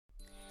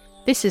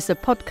This is a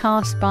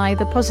podcast by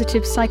the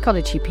Positive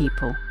Psychology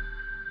People.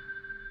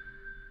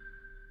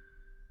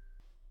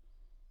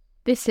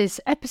 This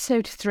is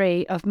episode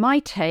 3 of my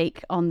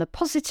take on the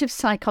positive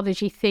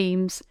psychology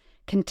themes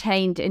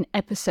contained in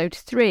episode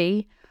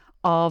 3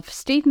 of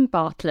Steve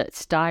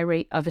Bartlett's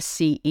Diary of a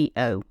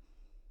CEO.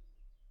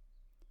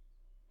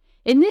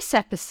 In this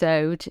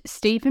episode,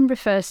 Stephen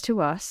refers to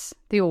us,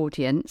 the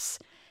audience,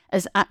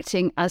 as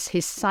acting as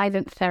his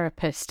silent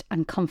therapist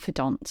and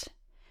confidant,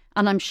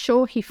 and I'm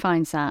sure he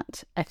finds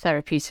that a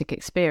therapeutic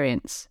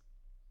experience.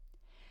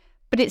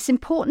 But it's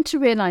important to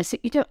realise that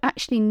you don't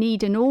actually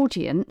need an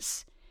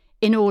audience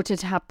in order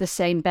to have the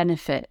same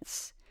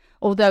benefits,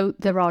 although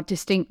there are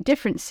distinct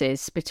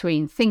differences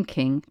between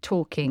thinking,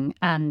 talking,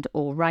 and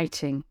or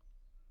writing.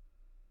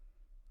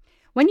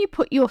 When you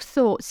put your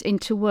thoughts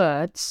into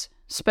words,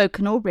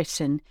 spoken or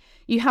written,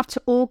 you have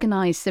to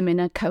organise them in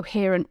a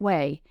coherent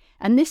way,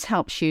 and this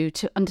helps you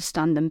to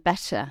understand them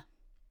better.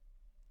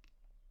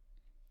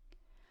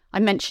 I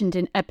mentioned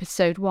in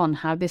episode 1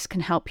 how this can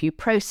help you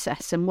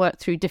process and work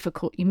through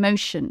difficult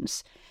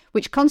emotions,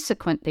 which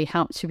consequently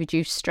help to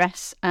reduce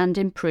stress and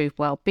improve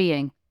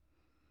well-being.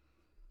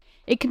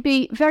 It can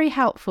be very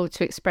helpful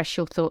to express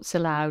your thoughts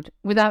aloud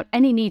without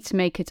any need to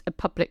make it a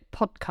public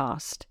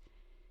podcast.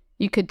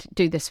 You could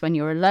do this when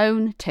you're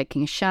alone,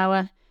 taking a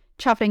shower,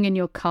 travelling in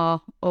your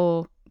car,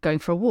 or going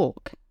for a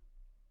walk.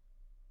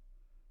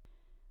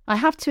 I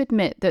have to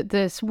admit that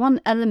there's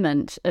one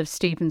element of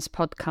Stephen's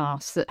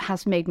podcast that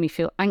has made me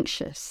feel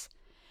anxious,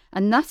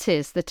 and that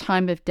is the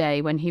time of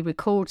day when he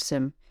records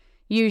them,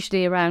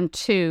 usually around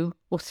 2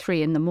 or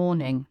 3 in the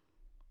morning.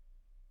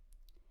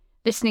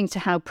 Listening to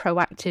how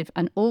proactive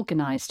and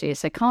organised he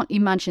is, I can't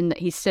imagine that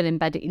he's still in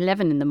bed at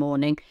 11 in the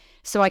morning,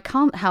 so I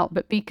can't help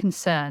but be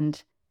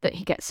concerned that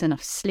he gets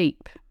enough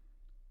sleep.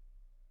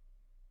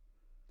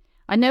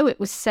 I know it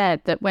was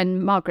said that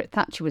when Margaret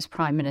Thatcher was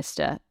Prime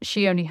Minister,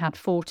 she only had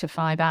 4 to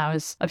 5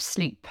 hours of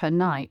sleep per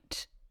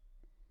night.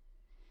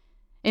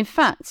 In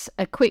fact,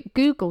 a quick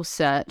Google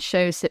search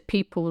shows that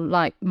people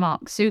like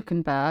Mark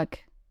Zuckerberg,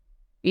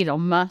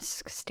 Elon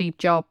Musk, Steve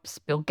Jobs,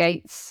 Bill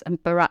Gates,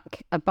 and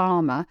Barack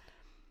Obama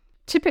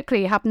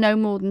typically have no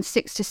more than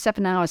 6 to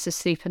 7 hours of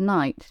sleep a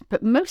night,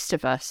 but most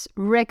of us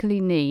regularly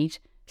need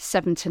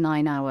 7 to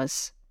 9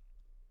 hours.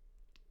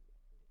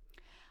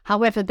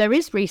 However, there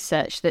is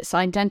research that's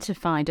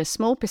identified a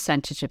small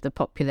percentage of the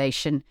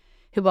population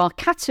who are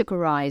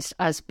categorised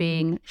as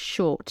being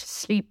short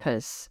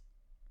sleepers.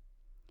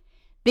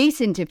 These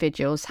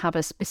individuals have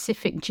a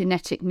specific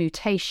genetic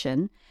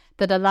mutation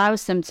that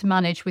allows them to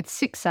manage with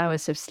 6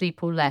 hours of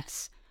sleep or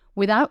less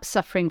without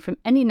suffering from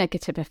any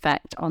negative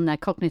effect on their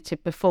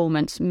cognitive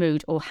performance,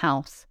 mood or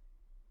health.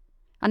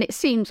 And it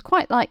seems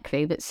quite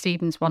likely that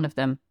Stephen's one of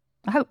them.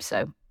 I hope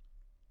so.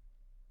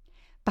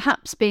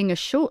 Perhaps being a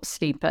short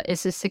sleeper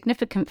is a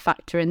significant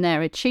factor in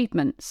their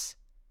achievements.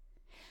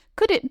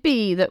 Could it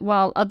be that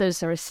while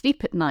others are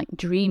asleep at night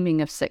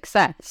dreaming of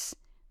success,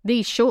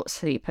 these short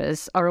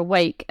sleepers are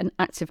awake and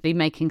actively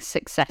making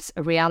success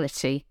a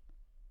reality?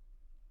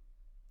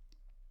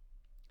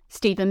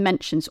 Stephen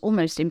mentions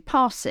almost in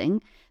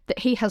passing that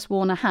he has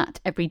worn a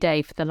hat every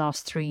day for the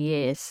last 3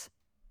 years.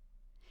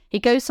 He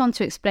goes on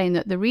to explain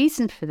that the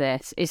reason for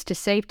this is to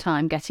save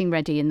time getting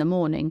ready in the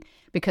morning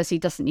because he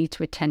doesn't need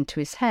to attend to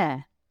his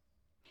hair.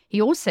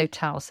 He also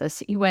tells us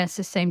he wears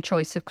the same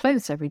choice of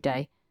clothes every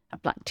day, a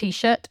black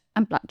t-shirt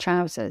and black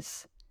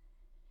trousers.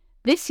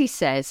 This, he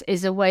says,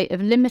 is a way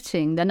of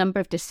limiting the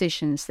number of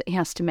decisions that he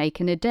has to make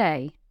in a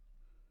day.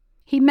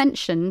 He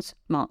mentions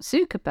Mark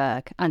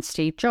Zuckerberg and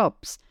Steve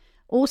Jobs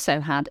also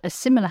had a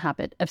similar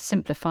habit of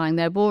simplifying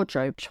their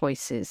wardrobe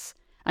choices,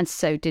 and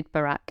so did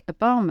Barack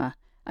Obama,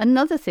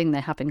 another thing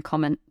they have in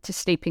common to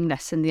sleeping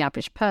less than the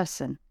average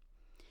person.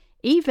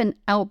 Even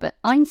Albert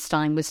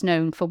Einstein was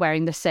known for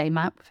wearing the same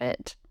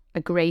outfit, a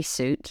grey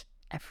suit,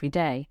 every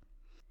day.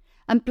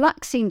 And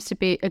black seems to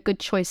be a good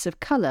choice of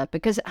colour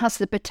because it has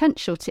the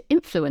potential to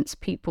influence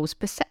people's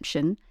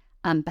perception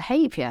and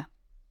behaviour.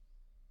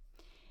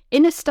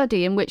 In a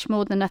study in which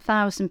more than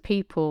 1,000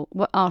 people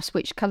were asked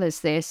which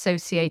colours they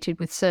associated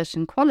with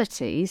certain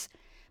qualities,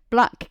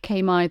 black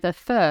came either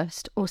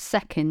first or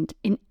second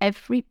in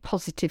every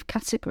positive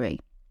category.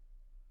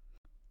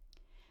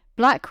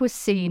 Black was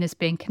seen as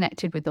being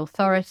connected with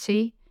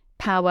authority,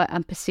 power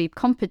and perceived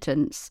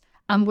competence,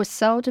 and was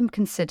seldom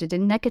considered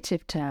in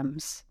negative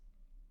terms.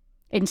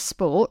 In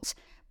sport,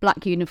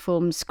 black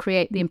uniforms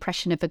create the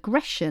impression of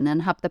aggression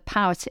and have the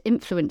power to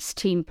influence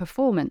team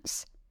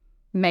performance.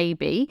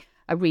 Maybe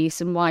a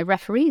reason why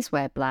referees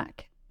wear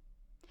black.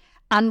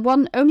 And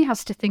one only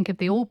has to think of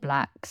the All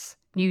Blacks,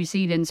 New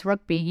Zealand's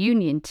rugby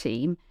union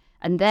team,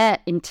 and their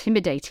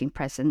intimidating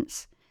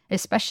presence,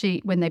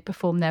 especially when they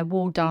perform their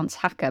wall dance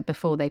haka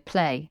before they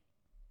play.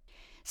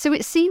 So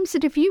it seems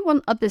that if you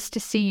want others to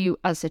see you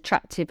as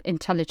attractive,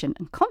 intelligent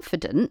and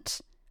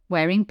confident,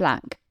 wearing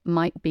black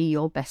might be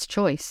your best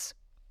choice.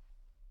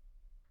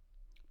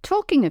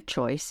 Talking of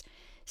choice,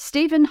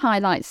 Stephen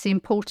highlights the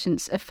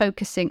importance of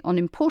focusing on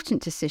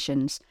important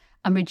decisions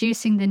and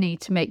reducing the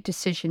need to make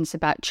decisions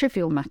about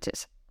trivial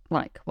matters,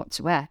 like what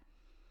to wear.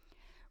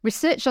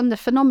 Research on the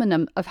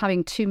phenomenon of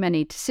having too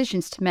many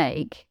decisions to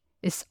make,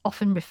 is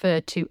often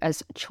referred to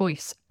as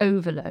choice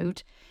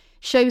overload,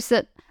 shows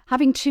that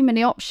having too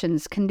many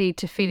options can lead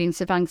to feelings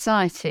of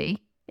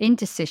anxiety,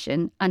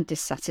 indecision, and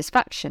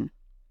dissatisfaction.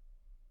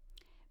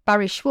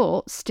 Barry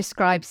Schwartz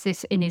describes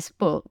this in his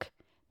book,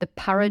 The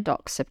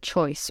Paradox of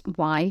Choice: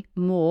 Why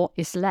More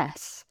is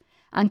Less,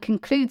 and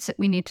concludes that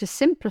we need to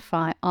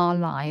simplify our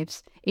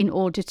lives in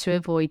order to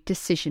avoid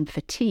decision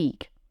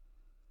fatigue.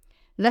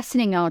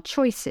 Lessening our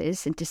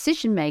choices and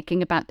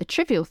decision-making about the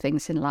trivial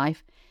things in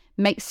life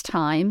makes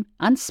time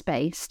and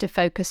space to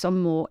focus on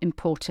more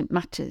important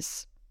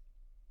matters.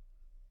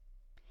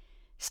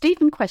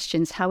 Stephen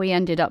questions how he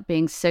ended up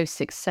being so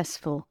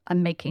successful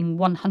and making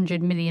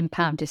 £100 million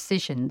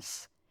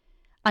decisions,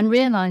 and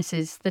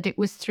realises that it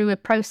was through a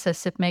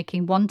process of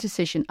making one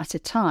decision at a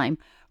time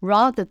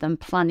rather than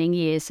planning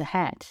years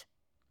ahead.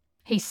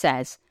 He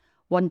says,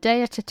 1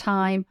 day at a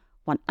time,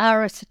 1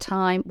 hour at a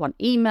time, 1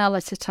 email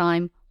at a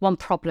time, 1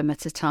 problem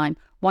at a time,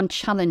 1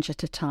 challenge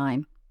at a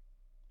time.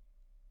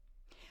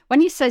 When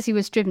he says he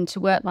was driven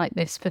to work like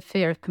this for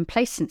fear of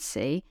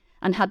complacency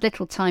and had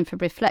little time for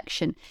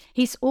reflection,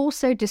 he's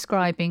also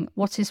describing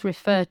what is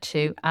referred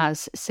to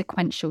as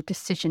sequential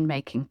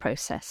decision-making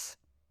process.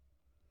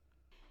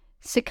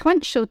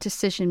 Sequential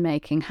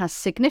decision-making has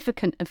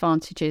significant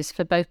advantages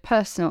for both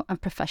personal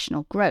and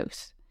professional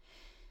growth.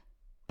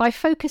 By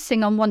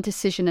focusing on one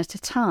decision at a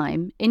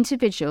time,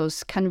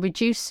 individuals can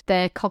reduce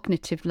their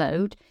cognitive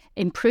load,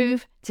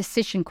 improve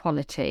decision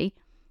quality,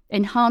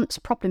 enhance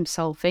problem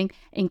solving,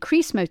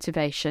 increase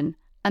motivation,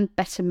 and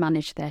better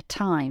manage their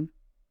time.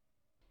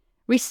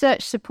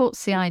 Research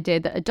supports the idea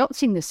that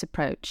adopting this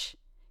approach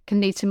can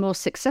lead to more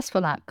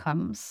successful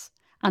outcomes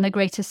and a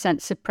greater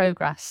sense of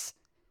progress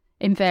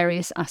in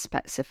various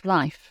aspects of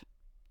life.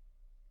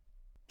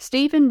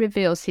 Stephen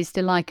reveals his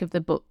dislike of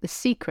the book The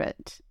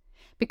Secret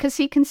because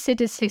he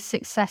considers his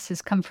success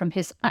has come from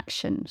his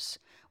actions,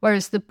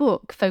 whereas the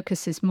book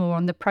focuses more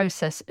on the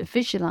process of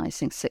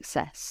visualizing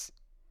success.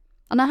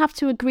 And I have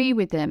to agree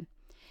with him.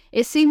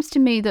 It seems to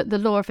me that the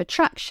law of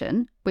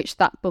attraction, which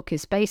that book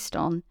is based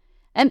on,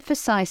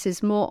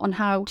 emphasizes more on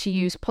how to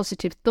use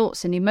positive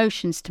thoughts and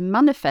emotions to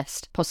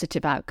manifest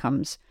positive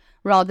outcomes,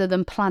 rather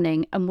than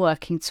planning and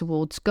working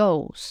towards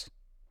goals.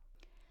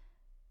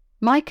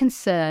 My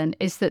concern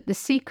is that The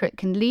Secret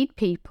can lead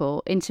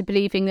people into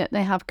believing that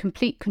they have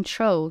complete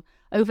control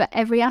over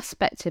every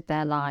aspect of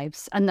their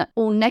lives and that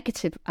all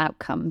negative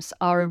outcomes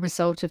are a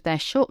result of their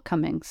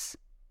shortcomings.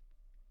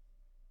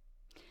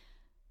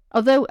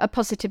 Although a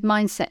positive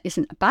mindset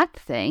isn't a bad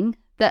thing,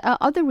 there are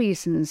other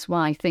reasons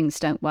why things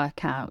don't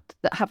work out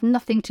that have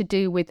nothing to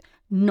do with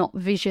not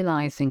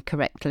visualizing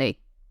correctly.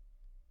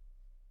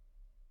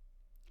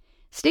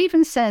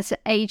 Stephen says at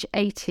age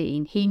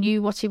 18 he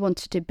knew what he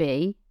wanted to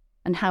be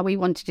and how he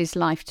wanted his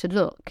life to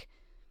look,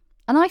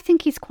 and I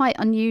think he's quite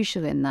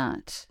unusual in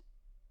that.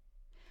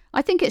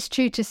 I think it's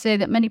true to say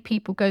that many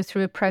people go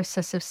through a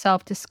process of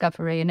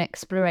self-discovery and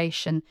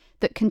exploration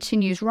that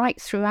continues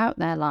right throughout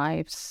their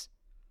lives.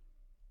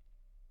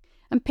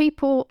 And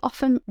people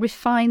often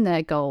refine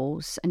their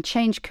goals and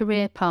change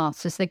career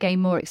paths as they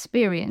gain more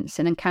experience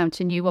and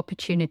encounter new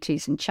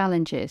opportunities and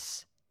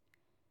challenges.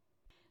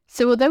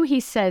 So although he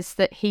says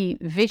that he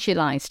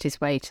visualised his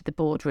way to the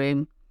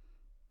boardroom,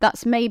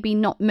 that's maybe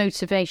not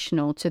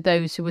motivational to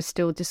those who are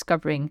still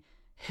discovering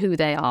who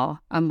they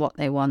are and what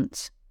they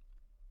want.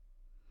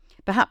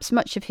 Perhaps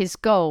much of his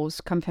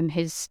goals come from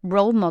his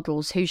role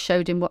models who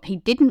showed him what he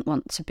didn't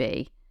want to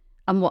be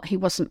and what he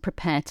wasn't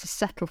prepared to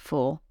settle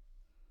for.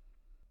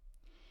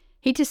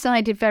 He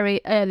decided very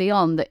early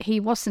on that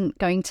he wasn't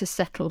going to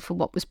settle for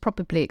what was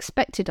probably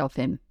expected of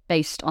him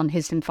based on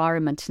his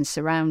environment and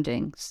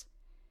surroundings.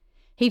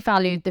 He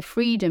valued the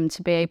freedom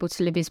to be able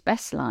to live his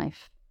best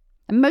life,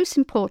 and most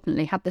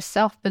importantly had the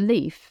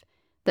self-belief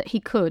that he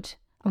could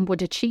and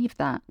would achieve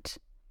that.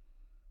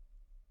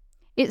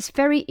 It's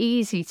very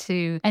easy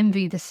to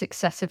envy the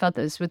success of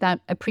others without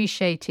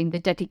appreciating the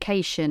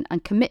dedication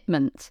and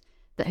commitment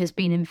that has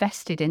been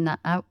invested in that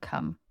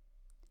outcome.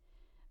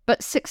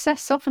 But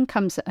success often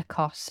comes at a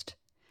cost,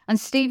 and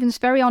Stephen's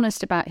very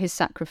honest about his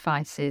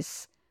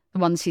sacrifices, the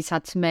ones he's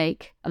had to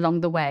make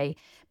along the way,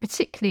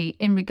 particularly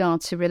in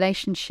regard to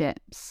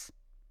relationships.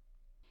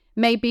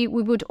 Maybe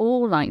we would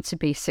all like to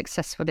be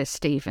successful as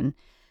Stephen,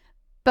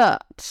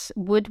 but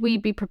would we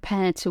be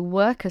prepared to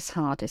work as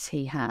hard as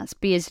he has,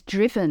 be as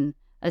driven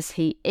as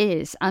he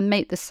is, and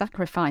make the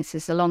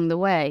sacrifices along the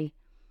way?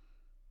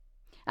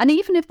 And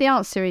even if the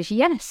answer is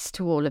yes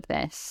to all of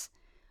this,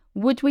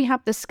 would we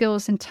have the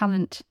skills and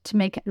talent to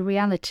make it a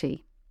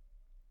reality?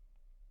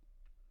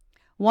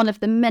 One of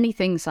the many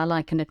things I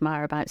like and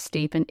admire about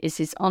Stephen is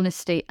his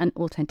honesty and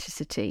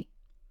authenticity.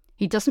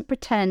 He doesn't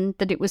pretend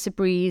that it was a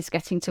breeze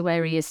getting to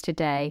where he is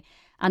today,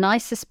 and I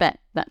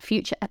suspect that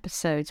future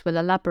episodes will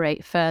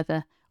elaborate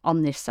further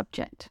on this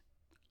subject.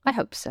 I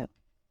hope so.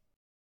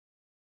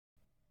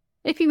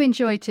 If you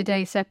enjoyed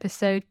today's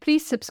episode,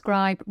 please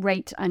subscribe,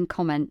 rate and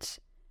comment.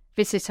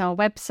 Visit our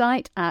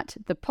website at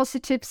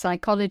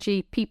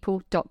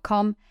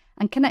thepositivepsychologypeople.com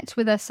and connect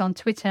with us on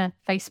Twitter,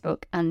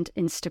 Facebook, and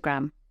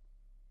Instagram.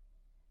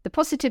 The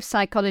Positive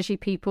Psychology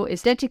People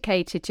is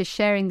dedicated to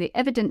sharing the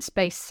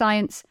evidence-based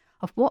science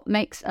of what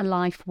makes a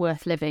life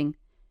worth living.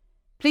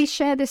 Please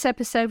share this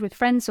episode with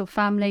friends or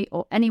family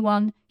or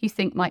anyone you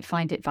think might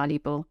find it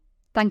valuable.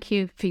 Thank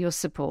you for your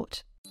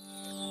support.